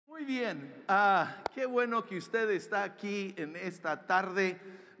Muy bien, qué bueno que usted está aquí en esta tarde.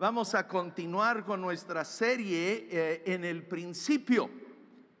 Vamos a continuar con nuestra serie en el Principio.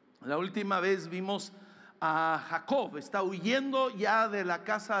 La última vez vimos a Jacob, está huyendo ya de la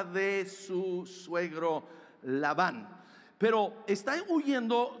casa de su suegro Labán, pero está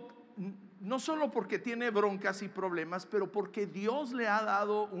huyendo no solo porque tiene broncas y problemas, pero porque Dios le ha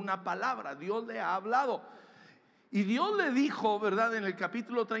dado una palabra, Dios le ha hablado. Y Dios le dijo, ¿verdad? En el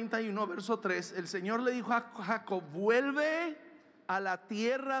capítulo 31, verso 3, el Señor le dijo a Jacob: vuelve a la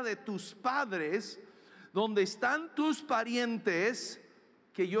tierra de tus padres, donde están tus parientes,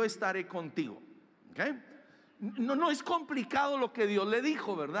 que yo estaré contigo. ¿Okay? No es complicado lo que Dios le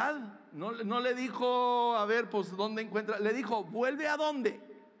dijo, ¿verdad? No le dijo, a ver, pues ¿dónde encuentra? Le dijo, vuelve ¿a dónde?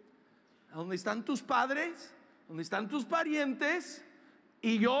 A donde están tus padres, donde están tus parientes,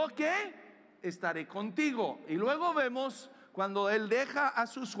 y yo ¿qué? Estaré contigo. Y luego vemos cuando él deja a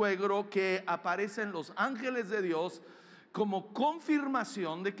su suegro, que aparecen los ángeles de Dios como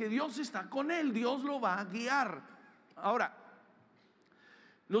confirmación de que Dios está con él, Dios lo va a guiar. Ahora,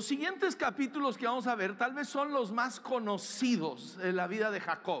 los siguientes capítulos que vamos a ver tal vez son los más conocidos en la vida de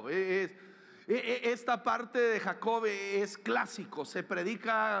Jacob. Esta parte de Jacob es clásico, se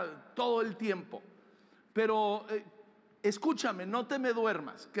predica todo el tiempo, pero escúchame, no te me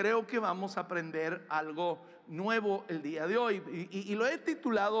duermas. Creo que vamos a aprender algo nuevo el día de hoy, y lo he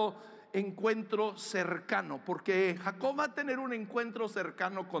titulado Encuentro Cercano, porque Jacob va a tener un encuentro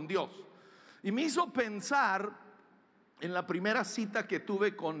cercano con Dios. Y me hizo pensar en la primera cita que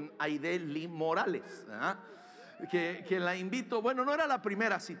tuve con Aideli Morales, que la invito. Bueno, no era la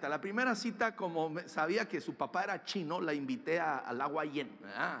primera cita, como sabía que su papá era chino, la invité al agua yen,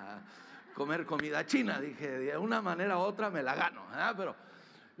 comer comida china. Dije, de una manera u otra me la gano, pero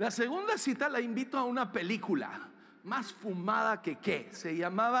la segunda cita la invito a una película más fumada que qué. Se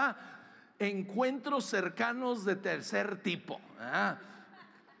llamaba Encuentros Cercanos de Tercer Tipo.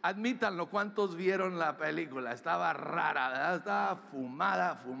 Admítanlo, ¿cuántos vieron la película? Estaba rara, ¿verdad? Estaba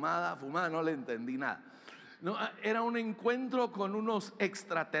fumada, no le entendí nada. No, era un encuentro con unos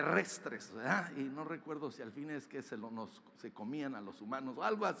extraterrestres, ¿verdad? Y no recuerdo si al fin es que se comían a los humanos o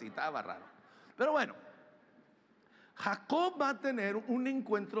algo así, estaba raro. Pero bueno, Jacob va a tener un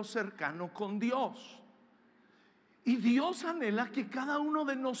encuentro cercano con Dios. Y Dios anhela que cada uno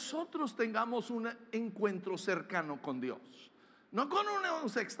de nosotros tengamos un encuentro cercano con Dios. No con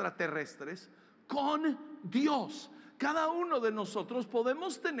unos extraterrestres, con Dios. Cada uno de nosotros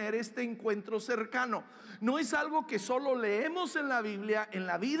podemos tener este encuentro cercano. No es algo que solo leemos en la Biblia, en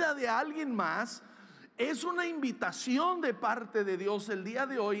la vida de alguien más. Es una invitación de parte de Dios el día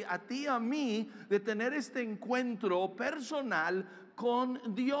de hoy a ti y a mí, de tener este encuentro personal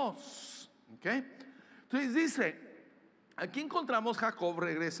con Dios. ¿Okay? Entonces dice, aquí encontramos Jacob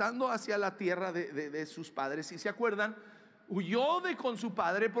regresando hacia la tierra de sus padres. Si se acuerdan, huyó con su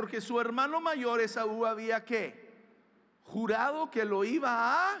padre porque su hermano mayor Esaú había ¿qué? Jurado que lo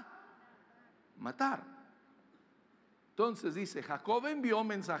iba a matar. Entonces dice, Jacob envió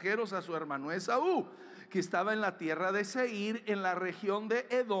mensajeros a su hermano Esaú, que estaba en la tierra de Seir, en la región de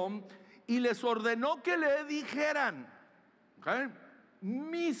Edom, y les ordenó que le dijeran, ¿okay?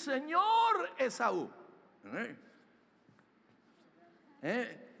 Mi señor Esaú,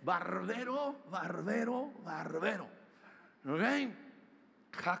 barbero, ¿okay?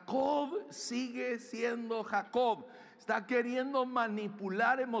 Jacob sigue siendo Jacob. Está queriendo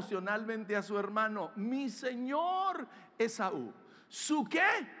manipular emocionalmente a su hermano. Mi señor Esaú. ¿Su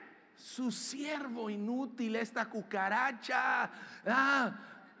qué? Su siervo inútil, esta cucaracha,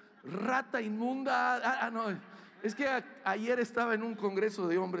 rata inmunda. No, es que ayer estaba en un congreso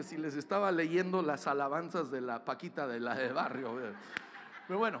de hombres y les estaba leyendo las alabanzas de la Paquita de la de barrio.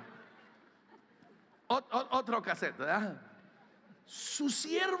 Pero bueno, otro cassette, ¿verdad? Su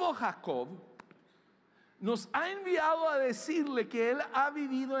siervo Jacob nos ha enviado a decirle que él ha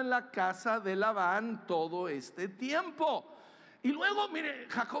vivido en la casa de Labán todo este tiempo. Y luego, mire,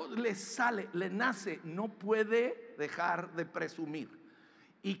 Jacob le nace, no puede dejar de presumir.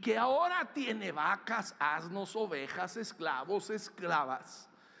 Y que ahora tiene vacas, asnos, ovejas, esclavos, esclavas.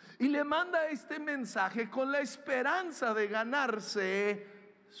 Y le manda este mensaje con la esperanza de ganarse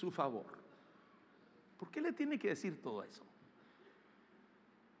su favor. ¿Por qué le tiene que decir todo eso?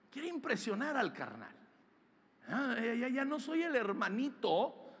 Quiere impresionar al carnal. Ya no soy el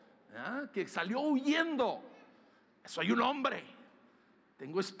hermanito que salió huyendo. Soy un hombre.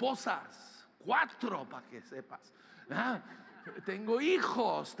 Tengo esposas, 4 para que sepas. Tengo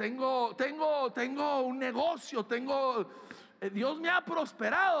hijos, tengo un negocio, Dios me ha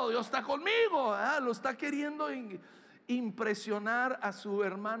prosperado, Dios está conmigo. Lo está queriendo. Y impresionar a su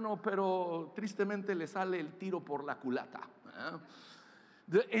hermano, pero tristemente le sale el tiro por la culata.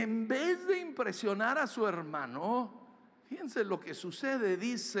 En vez de impresionar a su hermano, fíjense lo que sucede.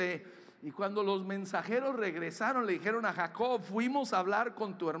 Dice: y cuando los mensajeros regresaron, le dijeron a Jacob: fuimos a hablar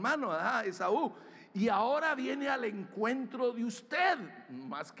con tu hermano, Esaú, y ahora viene al encuentro de usted,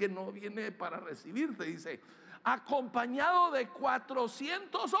 más que no viene para recibirte, dice, acompañado de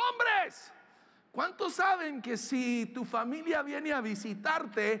 400 hombres. ¿Cuántos saben que si tu familia viene a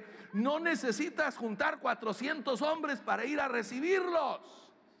visitarte, no necesitas juntar 400 hombres para ir a recibirlos?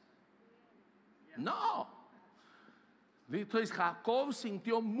 No. Entonces Jacob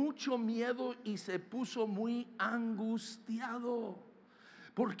sintió mucho miedo y se puso muy angustiado.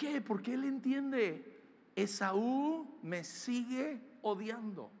 ¿Por qué? Porque él entiende: Esaú me sigue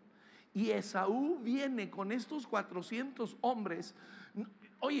odiando. Y Esaú viene con estos 400 hombres.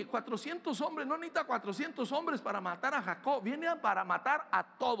 Oye, 400 hombres, no necesita 400 hombres para matar a Jacob. Viene para matar a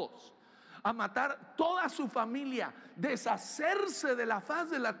todos, a matar toda su familia, deshacerse de la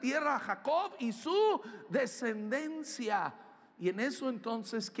faz de la tierra a Jacob y su descendencia. Y en eso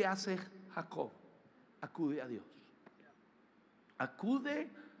entonces, ¿qué hace Jacob? Acude a Dios.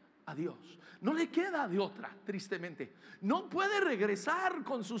 Acude a Dios. No le queda de otra, tristemente. No puede regresar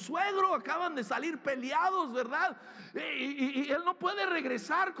con su suegro. Acaban de salir peleados, ¿verdad? Y él no puede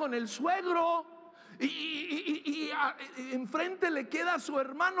regresar con el suegro. Y enfrente le queda su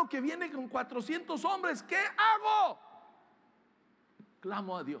hermano que viene con 400 hombres. ¿Qué hago?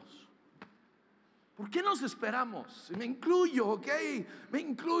 Clamo a Dios. ¿Por qué nos esperamos? Me incluyo, ¿ok? Me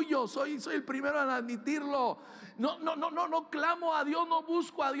incluyo, soy el primero en admitirlo. No clamo a Dios, no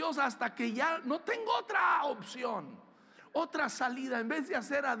busco a Dios hasta que ya no tengo otra opción, otra salida, en vez de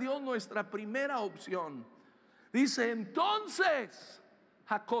hacer a Dios nuestra primera opción. Dice: entonces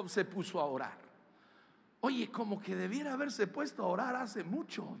Jacob se puso a orar. Oye, como que debiera haberse puesto a orar hace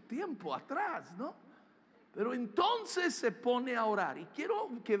mucho tiempo atrás, ¿no? Pero entonces se pone a orar. Y quiero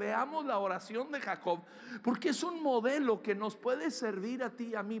que veamos la oración de Jacob, porque es un modelo que nos puede servir a ti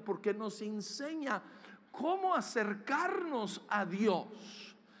y a mí, porque nos enseña cómo acercarnos a Dios.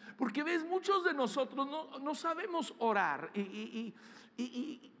 Porque ves, muchos de nosotros no sabemos orar y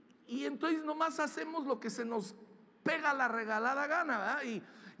entonces nomás hacemos lo que se nos pega la regalada gana, ¿verdad? Y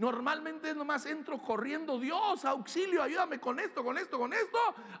normalmente nomás entro corriendo: Dios, auxilio, ayúdame con esto,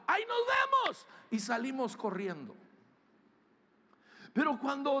 ahí nos vemos, y salimos corriendo. Pero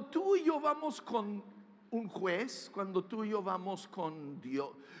cuando tú y yo vamos con un juez, cuando tú y yo vamos con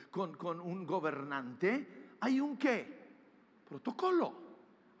Dios, con un gobernante, hay un ¿qué? Protocolo.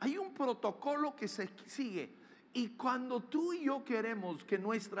 Hay un protocolo que se sigue. Y cuando tú y yo queremos que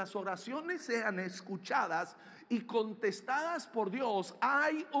nuestras oraciones sean escuchadas y contestadas por Dios,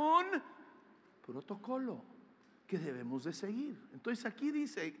 hay un protocolo que debemos de seguir. Entonces aquí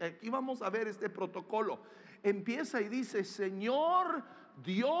dice, aquí vamos a ver este protocolo. Empieza y dice: Señor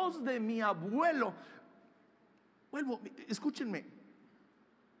Dios de mi abuelo. Escúchenme.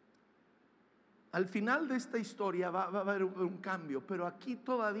 Al final de esta historia va a haber un cambio, pero aquí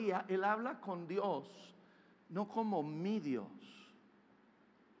todavía él habla con Dios, no como mi Dios.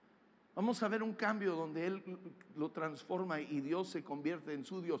 Vamos a ver un cambio donde él lo transforma y Dios se convierte en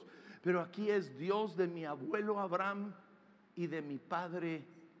su Dios. Pero aquí es: Dios de mi abuelo Abraham y de mi padre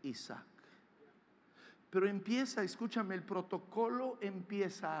Isaac. Pero empieza, escúchame, el protocolo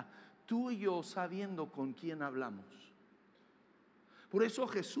empieza tú y yo sabiendo con quién hablamos. Por eso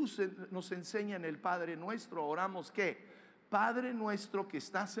Jesús nos enseña en el Padre Nuestro, oramos ¿qué? Padre nuestro que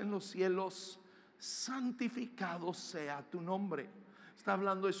estás en los cielos, santificado sea tu nombre. Está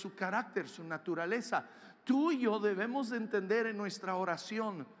hablando de su carácter, su naturaleza. Tú y yo debemos de entender en nuestra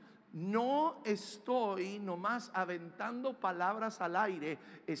oración: no estoy nomás aventando palabras al aire,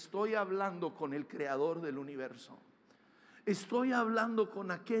 estoy hablando con el creador del universo. Estoy hablando con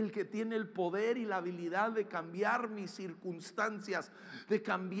aquel que tiene el poder y la habilidad de cambiar mis circunstancias, de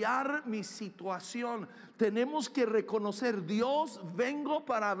cambiar mi situación. Tenemos que reconocer: Dios, vengo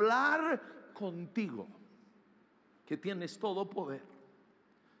para hablar contigo, que tienes todo poder.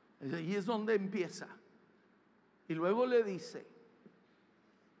 Y es donde empieza. Y luego le dice: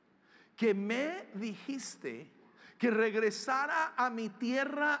 que me dijiste que regresara a mi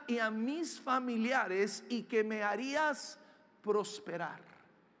tierra y a mis familiares y que me harías prosperar.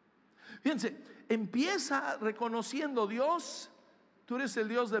 Fíjense, empieza reconociendo: Dios, tú eres el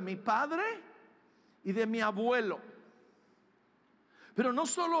Dios de mi padre y de mi abuelo. Pero no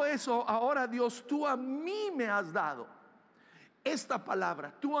solo eso, ahora Dios, tú a mí me has dado esta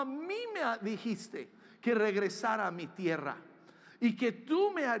palabra. Tú a mí me dijiste que regresara a mi tierra y que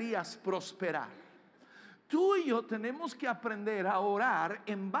tú me harías prosperar. Tú y yo tenemos que aprender a orar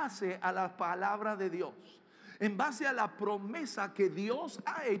en base a la palabra de Dios, en base a la promesa que Dios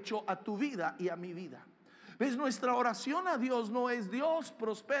ha hecho a tu vida y a mi vida. ¿Ves? Nuestra oración a Dios no es: Dios,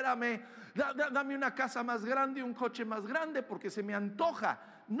 prospérame, dame una casa más grande, un coche más grande porque se me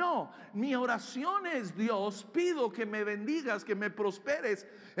antoja. No, mi oración es: Dios, pido que me bendigas, que me prosperes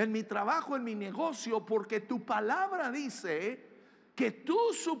en mi trabajo, en mi negocio, porque tu palabra dice que tú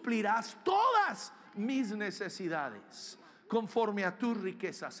suplirás todas mis necesidades conforme a tus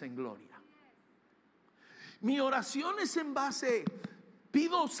riquezas en gloria. Mi oración es en base: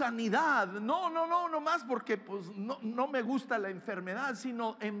 pido sanidad, no más porque pues no me gusta la enfermedad,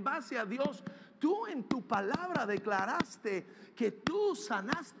 sino en base a Dios. Tú en tu palabra declaraste que tú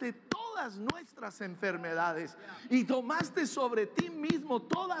sanaste todas nuestras enfermedades y tomaste sobre ti mismo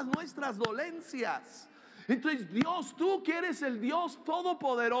todas nuestras dolencias. Entonces, Dios, tú que eres el Dios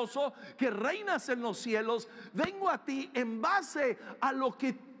todopoderoso, que reinas en los cielos, vengo a ti en base a lo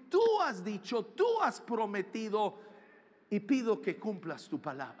que tú has dicho, tú has prometido, y pido que cumplas tu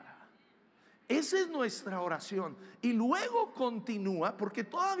palabra. Esa es nuestra oración. Y luego continúa, porque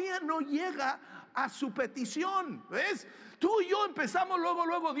todavía no llega a su petición. ¿Ves? Tú y yo empezamos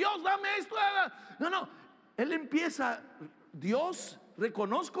luego, Dios, dame esto. No, él empieza: Dios,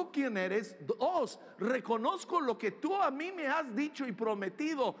 reconozco quién eres. 2, reconozco lo que tú a mí me has dicho y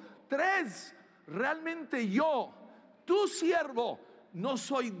prometido. 3, realmente yo, tu siervo, no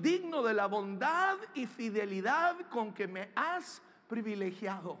soy digno de la bondad y fidelidad con que me has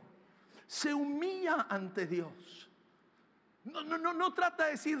privilegiado. Se humilla ante Dios. No trata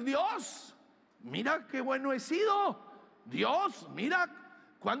de decir: Dios, mira qué bueno he sido. Dios,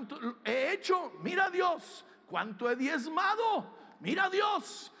 mira cuánto he hecho. Mira, Dios, cuánto he diezmado. Mira,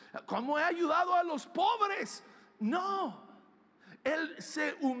 Dios, cómo he ayudado a los pobres. No, él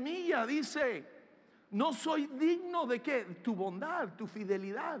se humilla, dice: no soy digno de ¿qué? Tu bondad, tu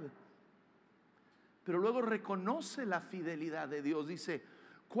fidelidad. Pero luego reconoce la fidelidad de Dios. Dice: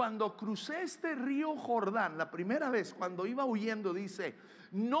 cuando crucé este río Jordán, la primera vez, cuando iba huyendo, dice,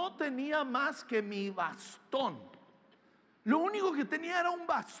 no tenía más que mi bastón. Lo único que tenía era un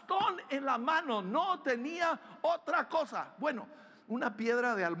bastón en la mano, no tenía otra cosa. Bueno, una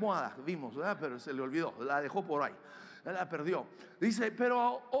piedra de almohada vimos, ¿verdad? Pero se le olvidó, la dejó por ahí, la perdió. Dice: pero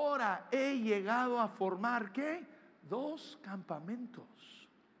ahora he llegado a formar ¿qué? 2 campamentos.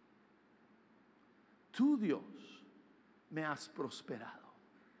 Tú, Dios, me has prosperado.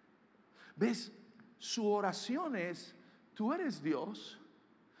 ¿Ves? Su oración es: tú eres Dios,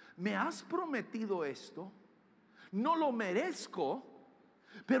 me has prometido esto, no lo merezco,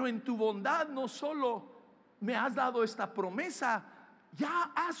 pero en tu bondad no solo me has dado esta promesa,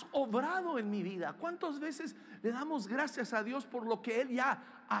 ya has obrado en mi vida. ¿Cuántas veces le damos gracias a Dios por lo que Él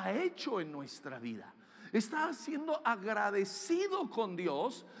ya ha hecho en nuestra vida? Está siendo agradecido con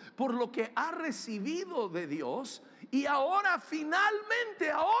Dios por lo que ha recibido de Dios, y ahora finalmente,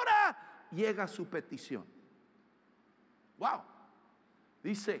 ahora llega su petición. Wow.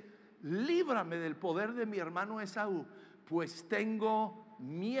 Dice: líbrame del poder de mi hermano Esaú, pues tengo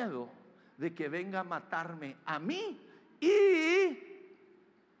miedo de que venga a matarme a mí. Y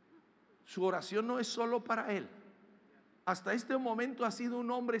su oración no es solo para él. Hasta este momento ha sido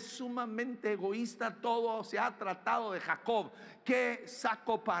un hombre sumamente egoísta. Todo se ha tratado de Jacob. ¿Qué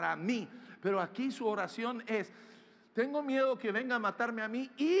saco para mí? Pero aquí su oración es: tengo miedo que venga a matarme a mí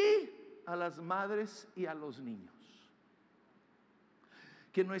y a las madres y a los niños.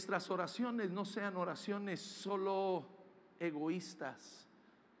 Que nuestras oraciones no sean oraciones solo egoístas: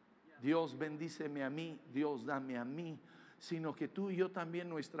 Dios bendíceme a mí, Dios dame a mí, sino que tú y yo también,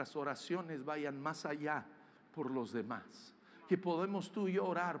 nuestras oraciones vayan más allá por los demás. Que podemos tú y yo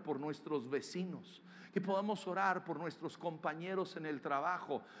orar por nuestros vecinos, que podamos orar por nuestros compañeros en el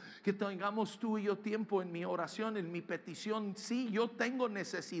trabajo, que tengamos tú y yo tiempo en mi oración, en mi petición. Sí, yo tengo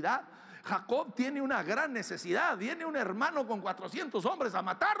necesidad. Jacob tiene una gran necesidad, viene un hermano con 400 hombres a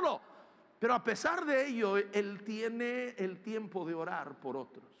matarlo, pero a pesar de ello, él tiene el tiempo de orar por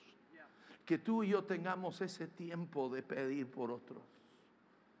otros. Que tú y yo tengamos ese tiempo de pedir por otros.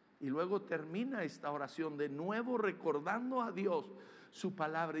 Y luego termina esta oración de nuevo recordando a Dios su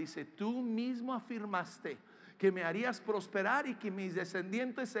palabra. Dice: tú mismo afirmaste que me harías prosperar y que mis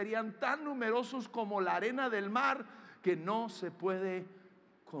descendientes serían tan numerosos como la arena del mar, que no se puede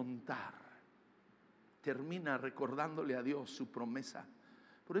contar. Termina recordándole a Dios su promesa.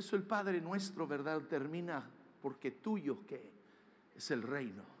 Por eso el Padre nuestro, ¿verdad?, termina: porque tuyo que es el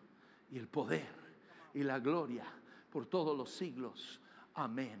reino y el poder y la gloria por todos los siglos.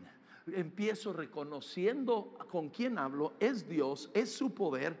 Amén. Empiezo reconociendo con quién hablo: es Dios, es su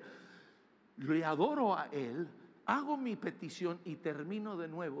poder. le adoro a Él, hago mi petición y termino de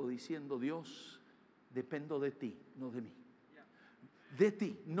nuevo diciendo: Dios, dependo de ti, no de mí. De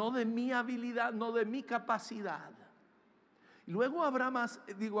ti, no de mi habilidad, no de mi capacidad. Luego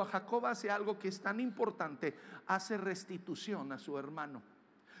a Jacob hace algo que es tan importante: hace restitución a su hermano.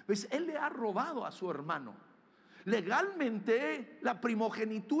 Pues él le ha robado a su hermano. Legalmente la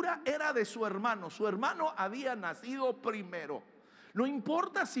primogenitura era de su hermano. Su hermano había nacido primero. No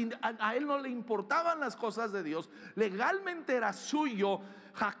importa si a él no le importaban las cosas de Dios, legalmente era suyo.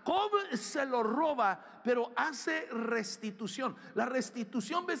 Jacob se lo roba, pero hace restitución. La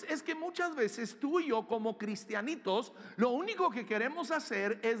restitución, ¿ves? Es que muchas veces tú y yo como cristianitos lo único que queremos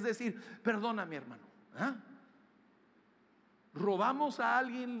hacer es decir: perdona, mi hermano. Robamos a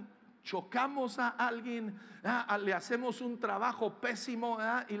alguien, chocamos a alguien, le hacemos un trabajo pésimo,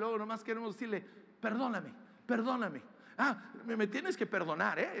 y luego nomás queremos decirle: perdóname, perdóname. Me tienes que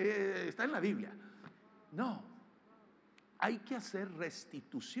perdonar, está en la Biblia. No, hay que hacer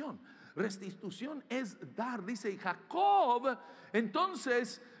restitución. Restitución es dar. Dice Jacob,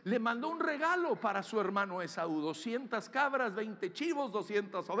 entonces le mandó un regalo para su hermano Esaú: 200 cabras, 20 chivos,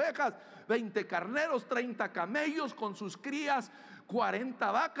 200 ovejas, 20 carneros, 30 camellos con sus crías,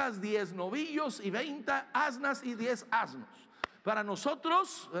 40 vacas, 10 novillos y 20 asnas y 10 asnos. Para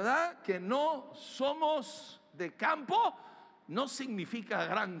nosotros, ¿verdad?, que no somos de campo, no significa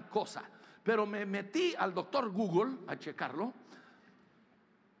gran cosa. Pero me metí al doctor Google a checarlo.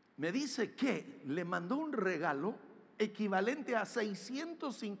 Me dice que le mandó un regalo equivalente a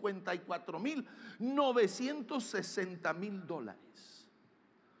 $654,960,000.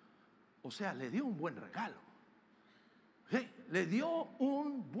 O sea, le dio un buen regalo. Le dio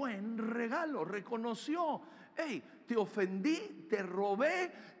un buen regalo. Reconoció: hey, te ofendí, te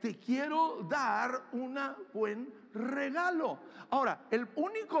robé, te quiero dar un buen regalo. Ahora, el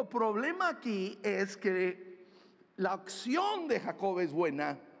único problema aquí es que la acción de Jacob es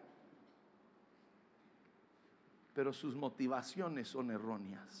buena, pero sus motivaciones son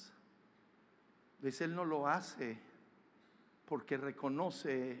erróneas. ¿Ves? Él no lo hace porque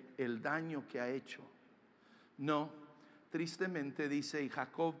reconoce el daño que ha hecho. No, tristemente dice: y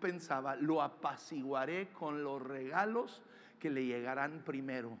Jacob pensaba: lo apaciguaré con los regalos que le llegarán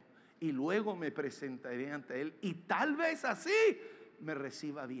primero, y luego me presentaré ante él, y tal vez así me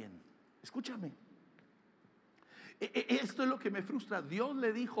reciba bien. Escúchame, esto es lo que me frustra. Dios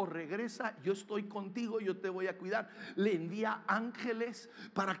le dijo: regresa, yo estoy contigo, yo te voy a cuidar. Le envía ángeles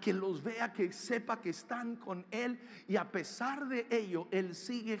para que los vea, que sepa que están con él. Y a pesar de ello, él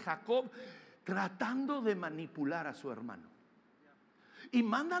sigue, Jacob, tratando de manipular a su hermano. Y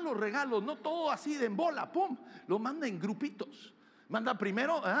manda los regalos, no todo así de en bola, pum, lo manda en grupitos. Manda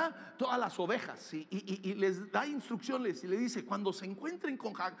primero todas las ovejas y les da instrucciones y le dice: cuando se encuentren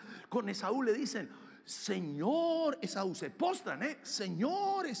con Esaú, le dicen: Señor Esaú, se postran,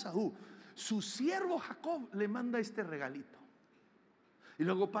 Señor Esaú, su siervo Jacob le manda este regalito. Y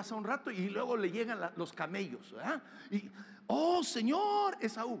luego pasa un rato y luego le llegan los camellos, y: oh, Señor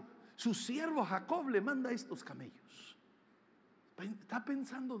Esaú, su siervo Jacob le manda estos camellos. Está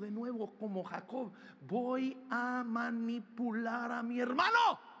pensando de nuevo como Jacob: voy a manipular a mi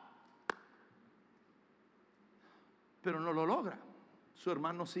hermano. Pero no lo logra. Su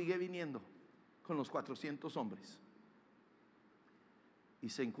hermano sigue viniendo con los 400 hombres. Y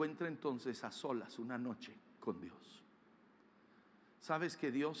se encuentra entonces a solas una noche con Dios. ¿Sabes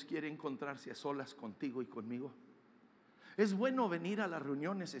que Dios quiere encontrarse a solas contigo y conmigo? Es bueno venir a las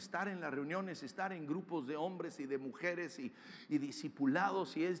reuniones, estar en las reuniones, estar en grupos de hombres y de mujeres y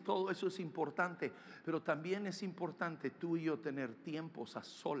discipulados, y todo eso es importante. Pero también es importante tú y yo tener tiempos a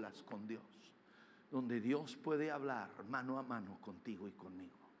solas con Dios, donde Dios puede hablar mano a mano contigo y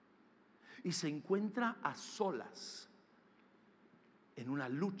conmigo. Y se encuentra a solas en una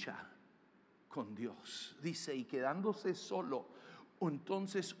lucha con Dios. Dice: y quedándose solo,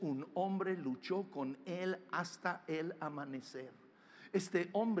 entonces un hombre luchó con él hasta el amanecer.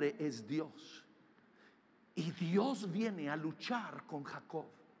 Este hombre es Dios, y Dios viene a luchar con Jacob.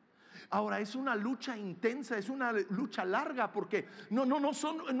 Ahora, es una lucha intensa, es una lucha larga, porque no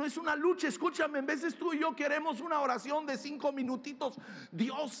es una lucha. Escúchame, en veces tú y yo queremos una oración de 5 minutitos.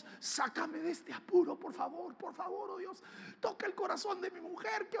 Dios, sácame de este apuro, por favor, oh Dios, toca el corazón de mi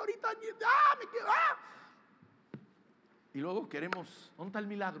mujer que ahorita me queda. Y luego queremos: ¿dónde está el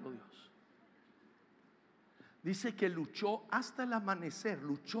milagro, Dios? Dice que luchó hasta el amanecer,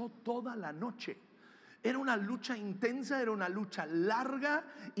 luchó toda la noche. Era una lucha intensa, era una lucha larga,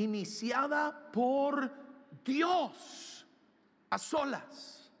 iniciada por Dios, a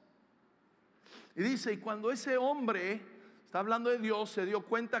solas. Y dice: y cuando ese hombre Está hablando de Dios, se dio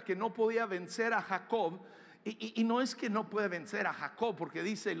cuenta que no podía vencer a Jacob. Y no es que no puede vencer a Jacob, porque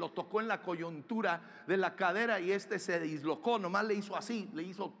dice, lo tocó en la coyuntura de la cadera y este se dislocó, nomás le hizo así, le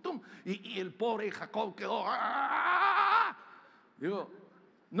hizo tum, y el pobre Jacob quedó. ¡Ah! Digo,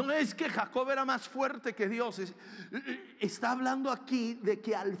 no es que Jacob era más fuerte que Dios, está hablando aquí de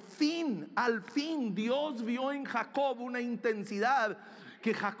que al fin Dios vio en Jacob una intensidad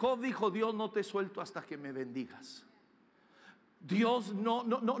que Jacob dijo: Dios, no te suelto hasta que me bendigas. Dios,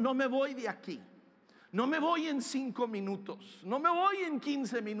 no me voy de aquí. No me voy en 5 minutos, no me voy en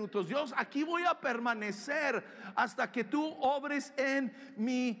 15 minutos. Dios, aquí voy a permanecer hasta que tú obres en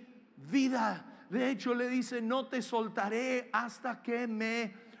mi vida. De hecho, le dice: no te soltaré hasta que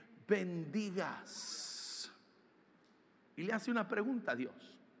me bendigas. Y le hace una pregunta a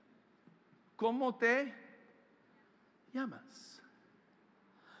Dios: ¿cómo te llamas?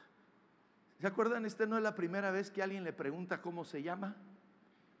 ¿Se acuerdan? No es la primera vez que alguien le pregunta cómo se llama.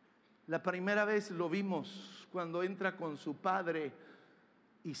 La primera vez lo vimos cuando entra con su padre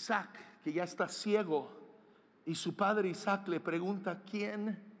Isaac, que ya está ciego, y su padre Isaac le pregunta: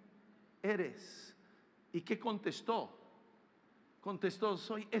 ¿quién eres? ¿Y qué contestó? Contestó: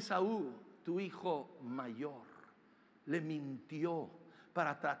 soy Esaú, tu hijo mayor. Le mintió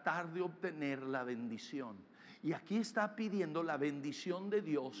para tratar de obtener la bendición. Y aquí está pidiendo la bendición de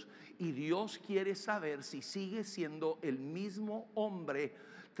Dios, y Dios quiere saber si sigue siendo el mismo hombre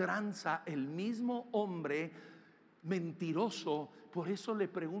tranza, el mismo hombre mentiroso. Por eso le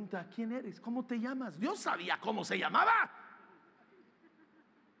pregunta: ¿quién eres? ¿Cómo te llamas? Dios sabía cómo se llamaba.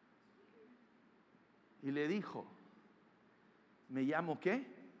 Y le dijo: ¿me llamo qué?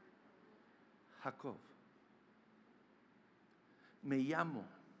 Jacob. Me llamo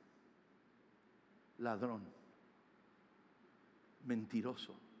ladrón,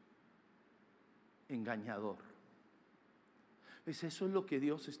 mentiroso, engañador. ¿Ves? Eso es lo que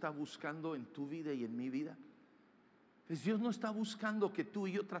Dios está buscando en tu vida y en mi vida. ¿Ves? Dios no está buscando que tú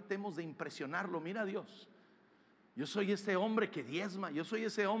y yo tratemos de impresionarlo. Mira, Dios, yo soy ese hombre que diezma, yo soy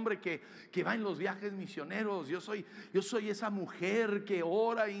ese hombre que va en los viajes misioneros, yo soy esa mujer que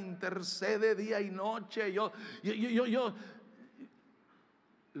ora e intercede día y noche.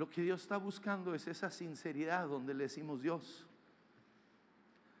 Lo que Dios está buscando es esa sinceridad donde le decimos: Dios,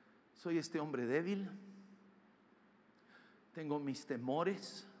 soy este hombre débil, tengo mis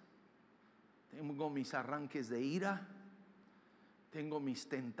temores, tengo mis arranques de ira, tengo mis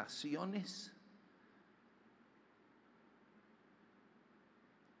tentaciones.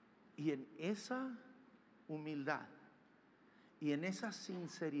 Y en esa humildad y en esa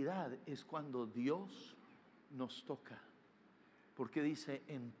sinceridad es cuando Dios nos toca. Porque dice: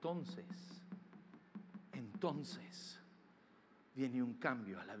 entonces viene un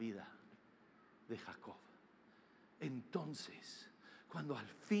cambio a la vida de Jacob. Entonces, cuando al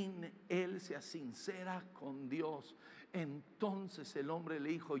fin él se sincera con Dios, entonces el hombre le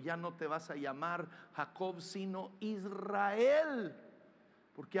dijo: ya no te vas a llamar Jacob, sino Israel,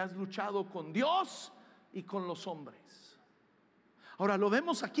 porque has luchado con Dios y con los hombres. Ahora lo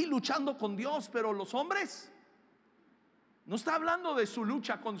vemos aquí luchando con Dios, pero los hombres. No está hablando de su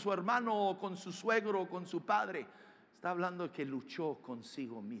lucha con su hermano o con su suegro o con su padre. Está hablando de que luchó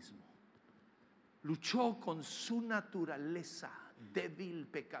consigo mismo. Luchó con su naturaleza débil,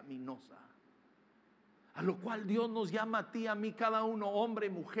 pecaminosa. A lo cual Dios nos llama a ti, a mí, cada uno,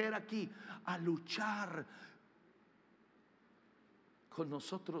 hombre, mujer aquí, a luchar con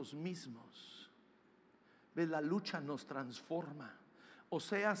nosotros mismos. ¿Ves? La lucha nos transforma.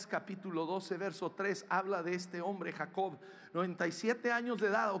 Oseas capítulo 12 verso 3 habla de este hombre Jacob, 97 años de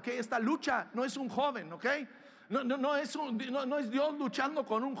edad. Ok, esta lucha no es un joven, ok. No es Dios luchando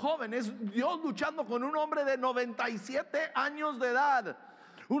con un joven, es Dios luchando con un hombre de 97 años de edad.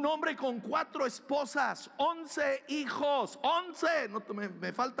 Un hombre con 4 esposas, 11 hijos, 11, no,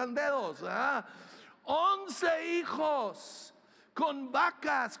 me faltan dedos, 11 hijos. Con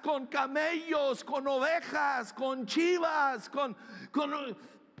vacas, con camellos, con ovejas, con chivas, con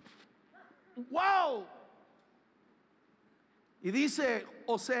wow. Y dice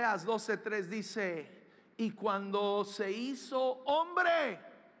Oseas 12:3, dice: y cuando se hizo hombre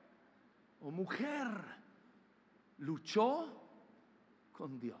o mujer, luchó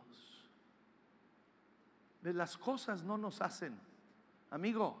con Dios. ¿Ves? Las cosas no nos hacen,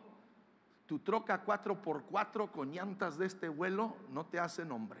 amigo. Tu troca 4x4 con llantas de este vuelo no te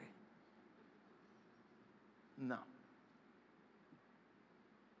hacen hombre. No.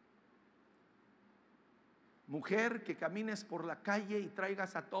 Mujer, que camines por la calle y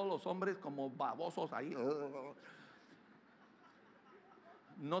traigas a todos los hombres como babosos ahí,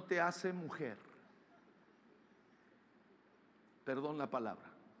 no te hace mujer. Perdón la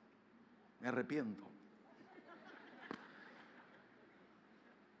palabra. Me arrepiento.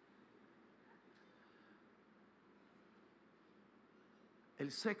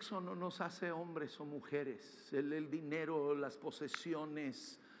 El sexo no nos hace hombres o mujeres. El dinero, las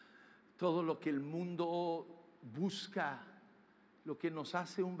posesiones, todo lo que el mundo busca, lo que nos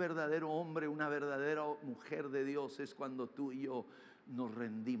hace un verdadero hombre, una verdadera mujer de Dios, es cuando tú y yo nos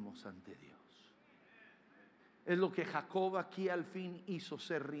rendimos ante Dios. Es lo que Jacob aquí al fin hizo,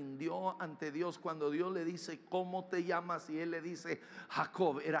 se rindió ante Dios cuando Dios le dice, ¿cómo te llamas? Y él le dice,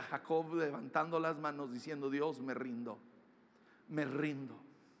 Jacob. Era Jacob levantando las manos diciendo, Dios, me rindo. Me rindo.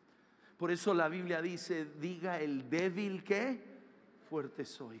 Por eso la Biblia dice, diga el débil que fuerte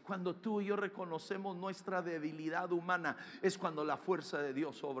soy. Cuando tú y yo reconocemos nuestra debilidad humana, es cuando la fuerza de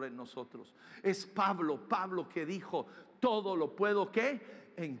Dios obra en nosotros. Es Pablo que dijo, todo lo puedo ¿qué?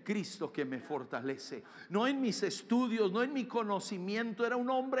 En Cristo que me fortalece. No en mis estudios, no en mi conocimiento. Era un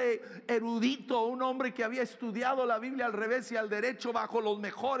hombre erudito, un hombre que había estudiado la Biblia al revés y al derecho bajo los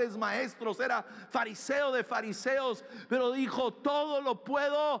mejores maestros. Era fariseo de fariseos, pero dijo, todo lo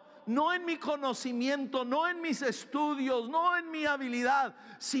puedo no en mi conocimiento, no en mis estudios, no en mi habilidad,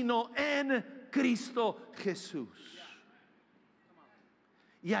 sino en Cristo Jesús.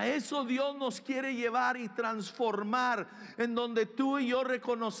 Y a eso Dios nos quiere llevar y transformar, en donde tú y yo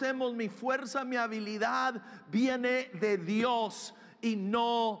reconocemos mi fuerza, mi habilidad viene de Dios y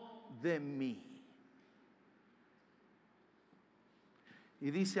no de mí. Y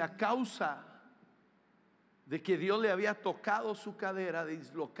dice, a causa de que Dios le había tocado su cadera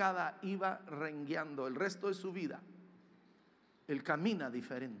dislocada, iba rengueando el resto de su vida. Él camina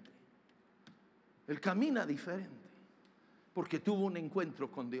diferente. Él camina diferente. Porque tuvo un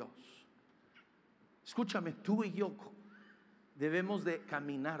encuentro con Dios. Escúchame, tú y yo debemos de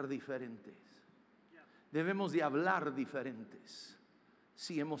caminar diferentes. Debemos de hablar diferentes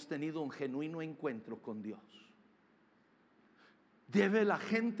si hemos tenido un genuino encuentro con Dios. Debe la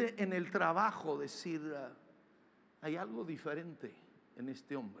gente en el trabajo decir, hay algo diferente en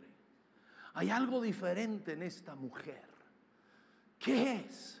este hombre. Hay algo diferente en esta mujer. ¿Qué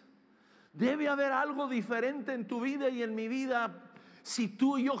es? Debe haber algo diferente en tu vida y en mi vida si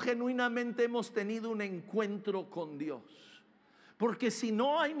tú y yo genuinamente hemos tenido un encuentro con Dios. Porque si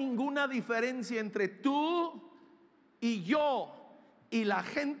no hay ninguna diferencia entre tú y yo y la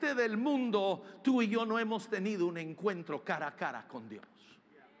gente del mundo, tú y yo no hemos tenido un encuentro cara a cara con Dios.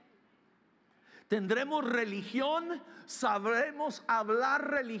 Tendremos religión, sabremos hablar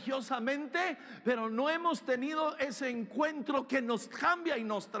religiosamente, pero no hemos tenido ese encuentro que nos cambia y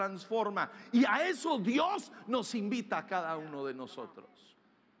nos transforma. Y a eso Dios nos invita a cada uno de nosotros.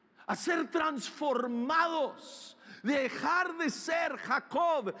 A ser transformados. Dejar de ser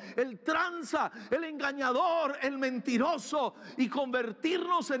Jacob, el tranza, el engañador, el mentiroso, y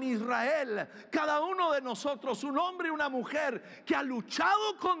convertirnos en Israel. Cada uno de nosotros, un hombre y una mujer que ha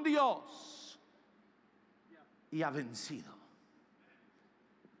luchado con Dios y ha vencido,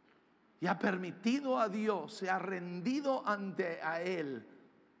 y ha permitido a Dios, se ha rendido ante a Él.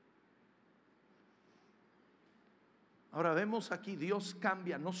 Ahora vemos aquí, Dios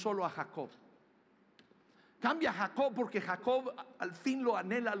cambia no solo a Jacob. Cambia a Jacob porque Jacob al fin lo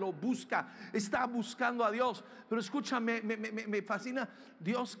anhela, lo busca, está buscando a Dios. Pero escúchame, me fascina,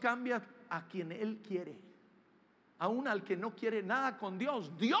 Dios cambia a quien Él quiere, aún al que no quiere nada con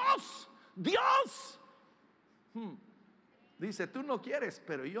Dios. Dios dice, tú no quieres,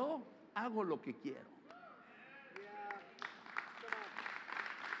 pero yo hago lo que quiero.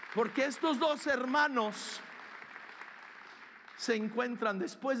 Porque estos dos hermanos se encuentran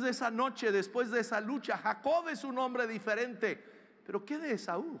después de esa noche, después de esa lucha. Jacob es un hombre diferente, pero ¿qué de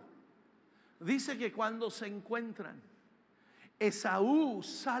Esaú? Dice que cuando se encuentran, Esaú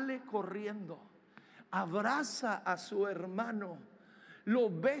sale corriendo, abraza a su hermano, lo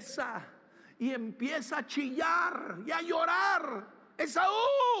besa y empieza a chillar y a llorar.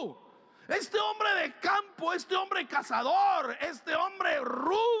 Esaú, este hombre de campo, este hombre cazador, este hombre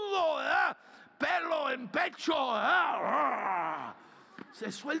rudo, ¿verdad? Pelo en pecho,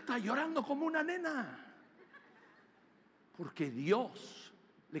 se suelta llorando como una nena, porque Dios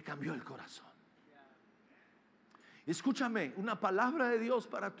le cambió el corazón. Escúchame, una palabra de Dios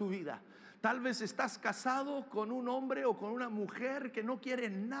para tu vida. Tal vez estás casado con un hombre o con una mujer que no quiere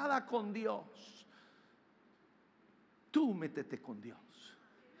nada con Dios. Tú métete con Dios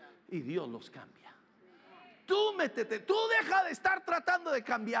y Dios los cambia. Tú métete, tú deja de estar tratando de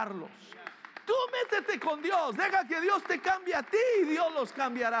cambiarlos. Tú métete con Dios, deja que Dios te cambie a ti y Dios los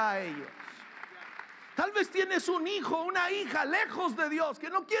cambiará a ellos. Tal vez tienes un hijo, una hija lejos de Dios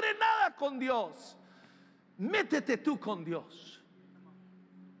que no quiere nada con Dios. Métete tú con Dios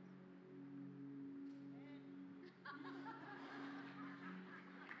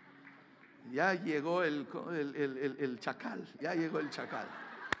Ya llegó el chacal, ya llegó el chacal.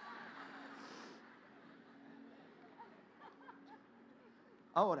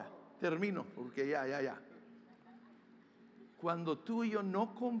 Ahora, termino, porque ya. Cuando tú y yo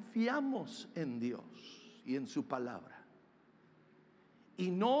no confiamos en Dios y en su palabra,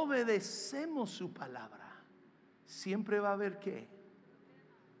 y no obedecemos su palabra, siempre va a haber ¿qué?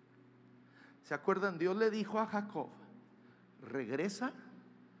 ¿Se acuerdan? Dios le dijo a Jacob: regresa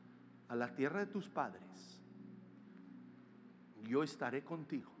a la tierra de tus padres, yo estaré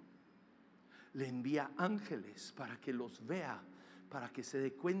contigo. Le envía ángeles para que los vea, para que se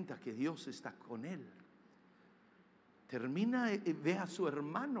dé cuenta que Dios está con él. Termina, ve a su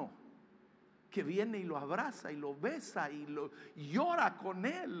hermano que viene y lo abraza y lo besa y llora con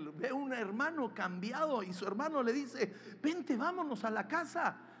él. Ve un hermano cambiado y su hermano le dice: vente, vámonos a la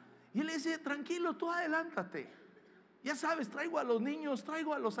casa. Y él le dice: tranquilo, tú adelántate. Ya sabes, traigo a los niños,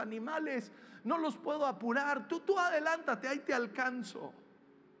 traigo a los animales, no los puedo apurar. Tú adelántate, ahí te alcanzo.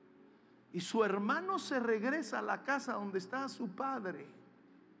 Y su hermano se regresa a la casa donde está su padre.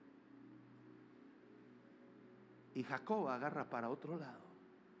 Y Jacob agarra para otro lado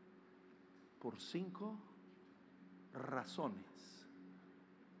por 5 razones.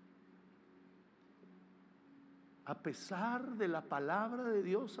 A pesar de la palabra de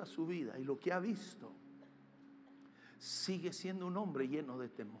Dios a su vida y lo que ha visto, sigue siendo un hombre lleno de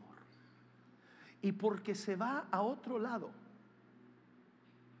temor. Y porque se va a otro lado,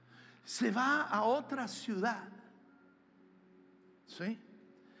 se va a otra ciudad, ¿sí?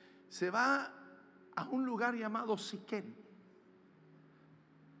 Se va a un lugar llamado Siquén.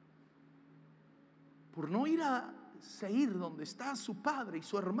 Por no ir a Seir, donde está su padre y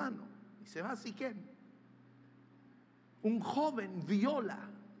su hermano, y se va a Siquén. Un joven viola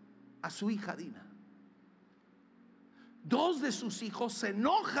a su hija Dina. 2 de sus hijos se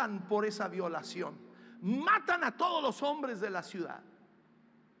enojan por esa violación, matan a todos los hombres de la ciudad.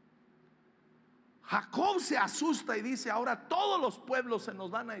 Jacob se asusta y dice: ahora todos los pueblos se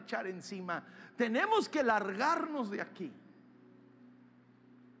nos van a echar encima, tenemos que largarnos de aquí.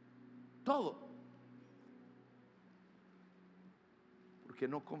 Todo porque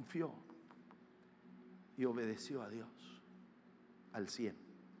no confió y obedeció a Dios al 100.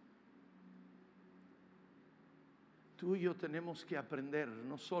 Tú y yo tenemos que aprender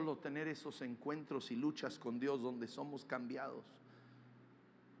no solo tener esos encuentros y luchas con Dios donde somos cambiados,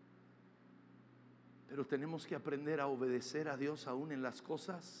 pero tenemos que aprender a obedecer a Dios aún en las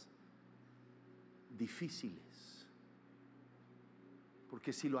cosas difíciles.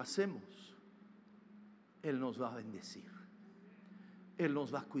 Porque si lo hacemos, Él nos va a bendecir, Él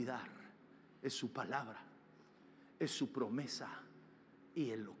nos va a cuidar. Es su palabra, es su promesa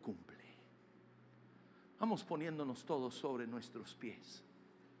y Él lo cumple. Vamos poniéndonos todos sobre nuestros pies.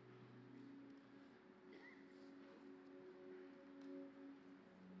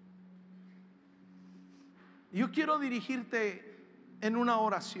 Yo quiero dirigirte en una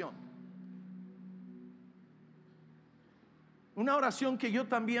oración. Una oración que yo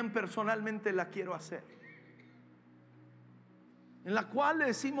también personalmente la quiero hacer, en la cual le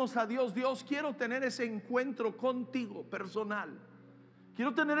decimos a Dios: Dios, quiero tener ese encuentro contigo personal.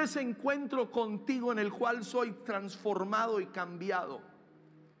 Quiero tener ese encuentro contigo en el cual soy transformado y cambiado.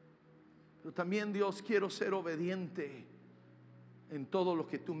 Pero también, Dios, quiero ser obediente en todo lo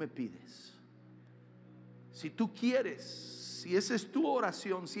que tú me pides. Si tú quieres, si esa es tu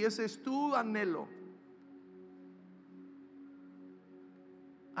oración, si ese es tu anhelo,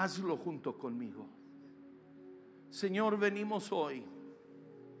 hazlo junto conmigo. Señor, venimos hoy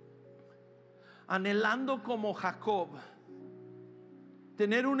anhelando como Jacob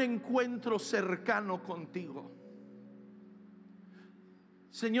tener un encuentro cercano contigo.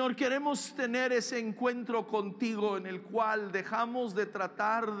 Señor, queremos tener ese encuentro contigo en el cual dejamos de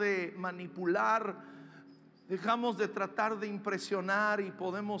tratar de manipular, dejamos de tratar de impresionar y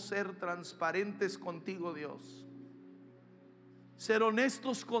podemos ser transparentes contigo, Dios. Ser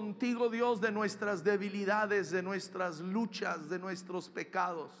honestos contigo, Dios, de nuestras debilidades, de nuestras luchas, de nuestros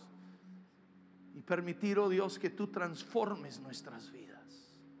pecados. Y permitir, oh Dios, que tú transformes nuestras vidas.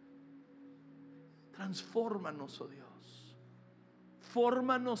 Transfórmanos, oh Dios.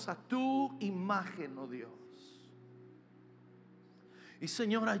 Fórmanos a tu imagen, oh Dios. Y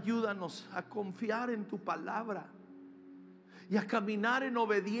Señor, ayúdanos a confiar en tu palabra y a caminar en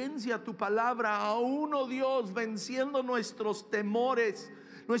obediencia a tu palabra, aún, oh Dios, venciendo nuestros temores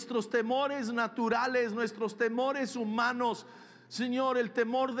naturales, nuestros temores humanos. Señor, el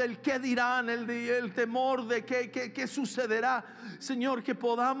temor del qué dirán, el temor de qué sucederá. Señor, que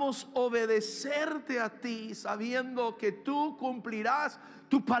podamos obedecerte a ti, sabiendo que tú cumplirás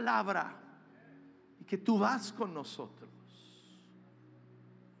tu palabra. que tú vas con nosotros.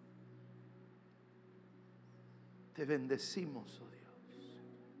 Te bendecimos, oh Dios.